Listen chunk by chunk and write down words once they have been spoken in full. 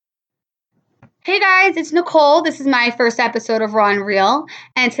Hey guys, it's Nicole. This is my first episode of Raw and Real,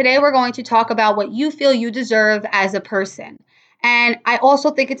 and today we're going to talk about what you feel you deserve as a person. And I also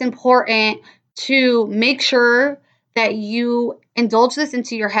think it's important to make sure that you indulge this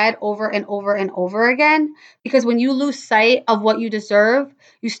into your head over and over and over again, because when you lose sight of what you deserve,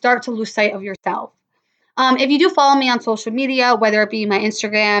 you start to lose sight of yourself. If you do follow me on social media, whether it be my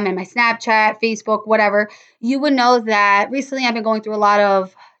Instagram and my Snapchat, Facebook, whatever, you would know that recently I've been going through a lot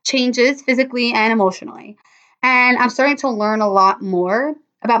of changes physically and emotionally. And I'm starting to learn a lot more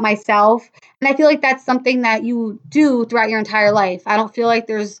about myself. And I feel like that's something that you do throughout your entire life. I don't feel like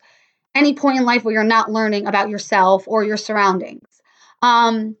there's any point in life where you're not learning about yourself or your surroundings.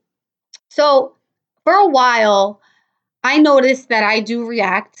 Um, so for a while, I noticed that I do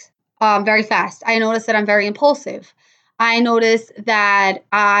react very fast. I notice that I'm very impulsive. I notice that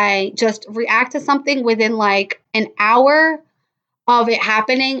I just react to something within like an hour of it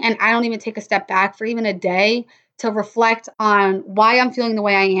happening, and I don't even take a step back for even a day to reflect on why I'm feeling the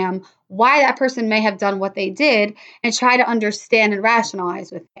way I am, why that person may have done what they did, and try to understand and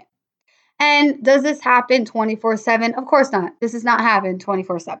rationalize with it. And does this happen 24/7? Of course not. This does not happen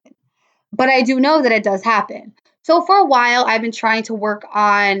 24/7. But I do know that it does happen. So for a while, I've been trying to work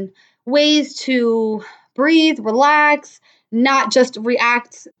on ways to breathe, relax, not just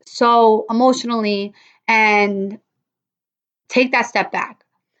react so emotionally and take that step back.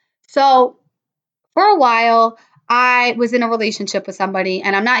 So for a while, I was in a relationship with somebody,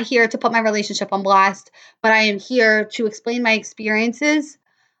 and I'm not here to put my relationship on blast, but I am here to explain my experiences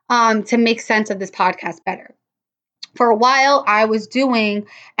to make sense of this podcast better. For a while, I was doing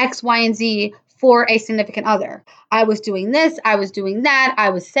X, Y, and Z for a significant other. I was doing this, I was doing that,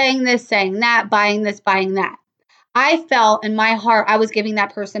 I was saying this, saying that, buying this, buying that. I felt in my heart I was giving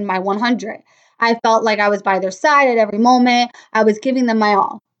that person my 100. I felt like I was by their side at every moment. I was giving them my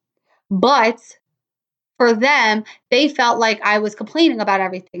all. But for them, they felt like I was complaining about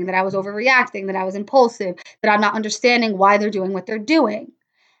everything, that I was overreacting, that I was impulsive, that I'm not understanding why they're doing what they're doing.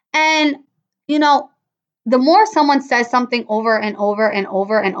 And, you know, the more someone says something over and over and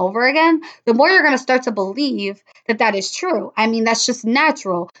over and over again, the more you're going to start to believe that that is true. I mean, that's just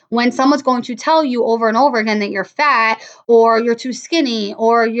natural. When someone's going to tell you over and over again that you're fat or you're too skinny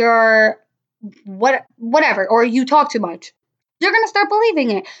or you're whatever, or you talk too much, you're going to start believing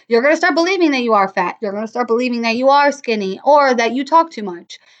it. You're going to start believing that you are fat. You're going to start believing that you are skinny or that you talk too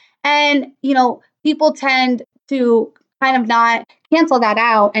much. And, people tend to kind of not cancel that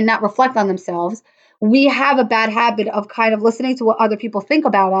out and not reflect on themselves. We have a bad habit of kind of listening to what other people think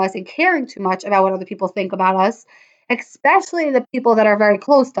about us and caring too much about what other people think about us, especially the people that are very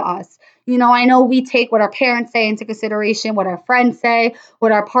close to us. I know we take what our parents say into consideration, what our friends say,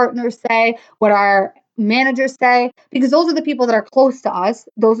 what our partners say, what our managers say, because those are the people that are close to us.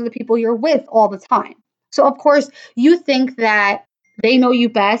 Those are the people you're with all the time. So, of course, you think that they know you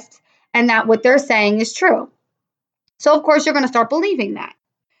best and that what they're saying is true. So, of course, you're going to start believing that.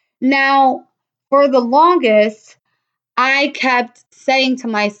 Now, for the longest, I kept saying to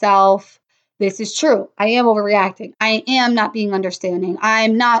myself, this is true. I am overreacting. I am not being understanding.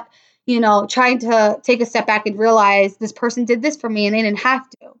 I'm not, trying to take a step back and realize this person did this for me and they didn't have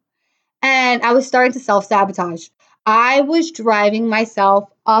to. And I was starting to self sabotage. I was driving myself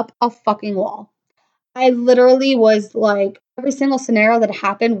up a fucking wall. I literally was like, every single scenario that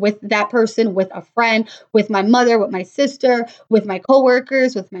happened with that person, with a friend, with my mother, with my sister, with my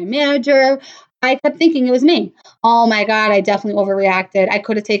coworkers, with my manager, I kept thinking it was me. Oh my God, I definitely overreacted. I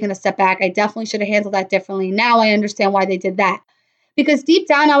could have taken a step back. I definitely should have handled that differently. Now I understand why they did that. Because deep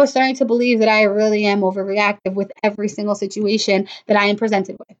down, I was starting to believe that I really am overreactive with every single situation that I am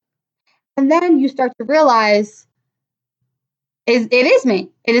presented with. And then you start to realize it is me.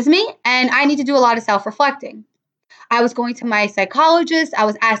 It is me, and I need to do a lot of self-reflecting. I was going to my psychologist. I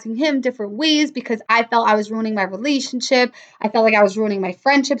was asking him different ways because I felt I was ruining my relationship. I felt like I was ruining my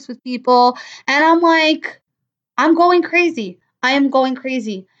friendships with people. And I'm like, I'm going crazy. I am going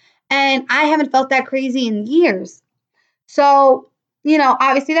crazy. And I haven't felt that crazy in years. So,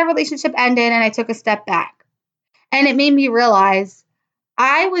 obviously that relationship ended and I took a step back. And it made me realize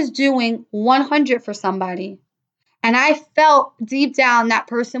I was doing 100 for somebody. And I felt deep down that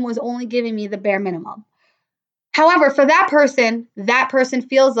person was only giving me the bare minimum. However, for that person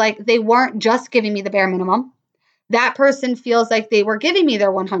feels like they weren't just giving me the bare minimum. That person feels like they were giving me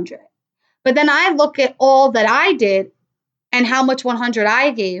their 100. But then I look at all that I did and how much 100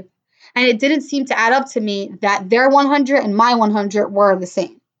 I gave, and it didn't seem to add up to me that their 100 and my 100 were the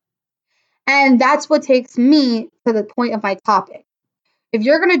same. And that's what takes me to the point of my topic. If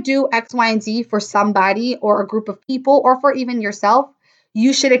you're going to do X, Y, and Z for somebody or a group of people or for even yourself,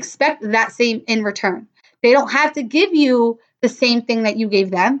 you should expect that same in return. They don't have to give you the same thing that you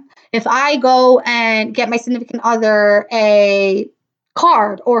gave them. If I go and get my significant other a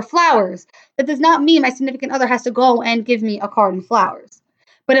card or flowers, that does not mean my significant other has to go and give me a card and flowers.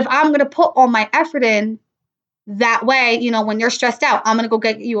 But if I'm going to put all my effort in that way, when you're stressed out, I'm going to go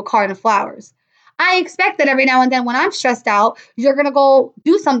get you a card and flowers. I expect that every now and then when I'm stressed out, you're going to go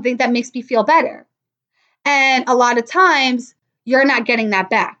do something that makes me feel better. And a lot of times, you're not getting that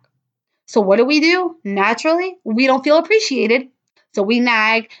back. So what do? Naturally, we don't feel appreciated. So we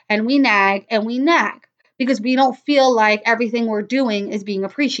nag and we nag and we nag because we don't feel like everything we're doing is being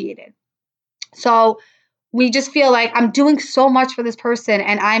appreciated. So we just feel like I'm doing so much for this person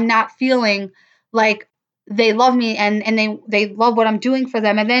and I'm not feeling like they love me and they love what I'm doing for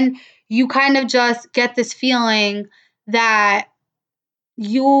them. And then you kind of just get this feeling that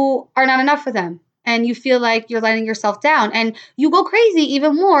you are not enough for them. And you feel like you're letting yourself down. And you go crazy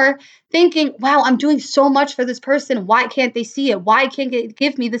even more thinking, wow, I'm doing so much for this person. Why can't they see it? Why can't they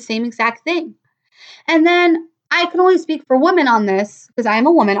give me the same exact thing? And then I can only speak for women on this because I'm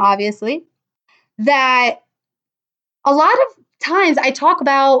a woman, obviously, that a lot of times I talk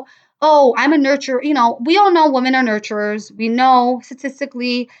about, oh, I'm a nurturer. We all know women are nurturers. We know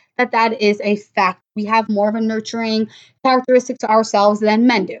statistically that is a fact. We have more of a nurturing characteristic to ourselves than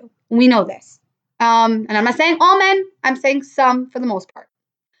men do. We know this. And I'm not saying all men, I'm saying some for the most part.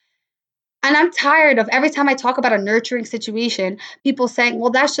 And I'm tired of every time I talk about a nurturing situation, people saying,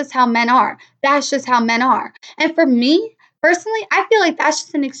 well, that's just how men are. That's just how men are. And for me, personally, I feel like that's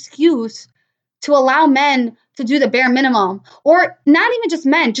just an excuse to allow men to do the bare minimum, or not even just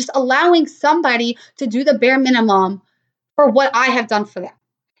men, just allowing somebody to do the bare minimum for what I have done for them.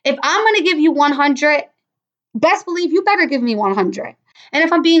 If I'm going to give you 100, best believe you better give me 100. And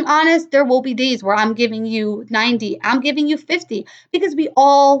if I'm being honest, there will be days where I'm giving you 90, I'm giving you 50, because we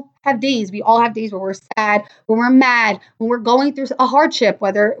all have days. We all have days where we're sad, when we're mad, when we're going through a hardship,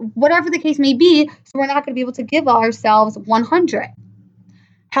 whatever the case may be. So we're not going to be able to give ourselves 100.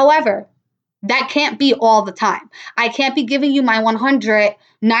 However, that can't be all the time. I can't be giving you my 100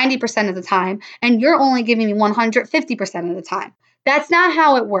 90% of the time, and you're only giving me 150% of the time. That's not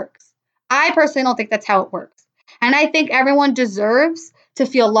how it works. I personally don't think that's how it works. And I think everyone deserves to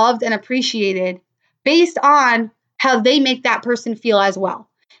feel loved and appreciated based on how they make that person feel as well.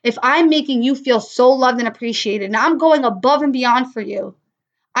 If I'm making you feel so loved and appreciated, and I'm going above and beyond for you,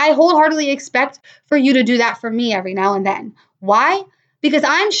 I wholeheartedly expect for you to do that for me every now and then. Why? Because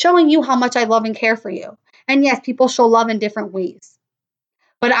I'm showing you how much I love and care for you. And yes, people show love in different ways.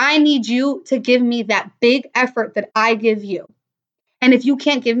 But I need you to give me that big effort that I give you. And if you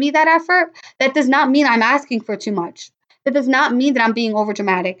can't give me that effort, that does not mean I'm asking for too much. That does not mean that I'm being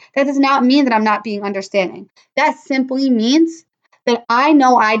overdramatic. That does not mean that I'm not being understanding. That simply means that I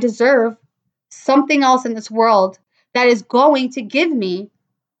know I deserve something else in this world that is going to give me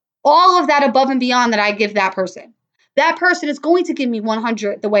all of that above and beyond that I give that person. That person is going to give me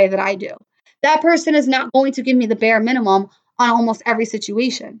 100 the way that I do. That person is not going to give me the bare minimum on almost every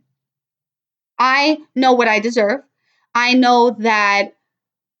situation. I know what I deserve. I know that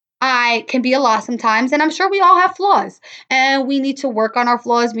I can be a lot sometimes, and I'm sure we all have flaws. And we need to work on our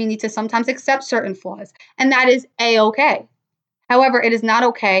flaws. We need to sometimes accept certain flaws. And that is A-okay. However, it is not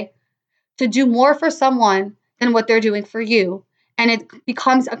okay to do more for someone than what they're doing for you. And it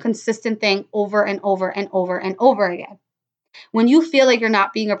becomes a consistent thing over and over and over and over again. When you feel like you're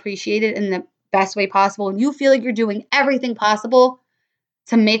not being appreciated in the best way possible, and you feel like you're doing everything possible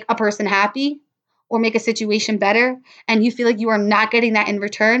to make a person happy or make a situation better, and you feel like you are not getting that in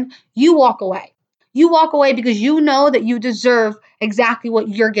return, you walk away. You walk away because you know that you deserve exactly what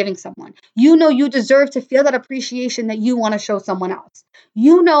you're giving someone. You know you deserve to feel that appreciation that you want to show someone else.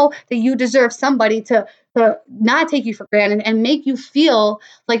 You know that you deserve somebody to not take you for granted and make you feel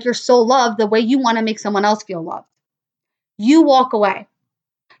like you're so loved the way you want to make someone else feel loved. You walk away.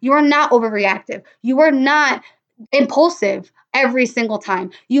 You are not overreactive. You are not impulsive every single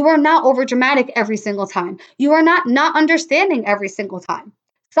time. You are not overdramatic every single time. You are not understanding every single time.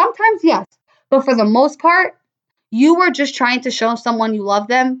 Sometimes, yes, but for the most part, you were just trying to show someone you love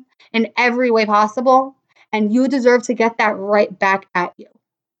them in every way possible, and you deserve to get that right back at you.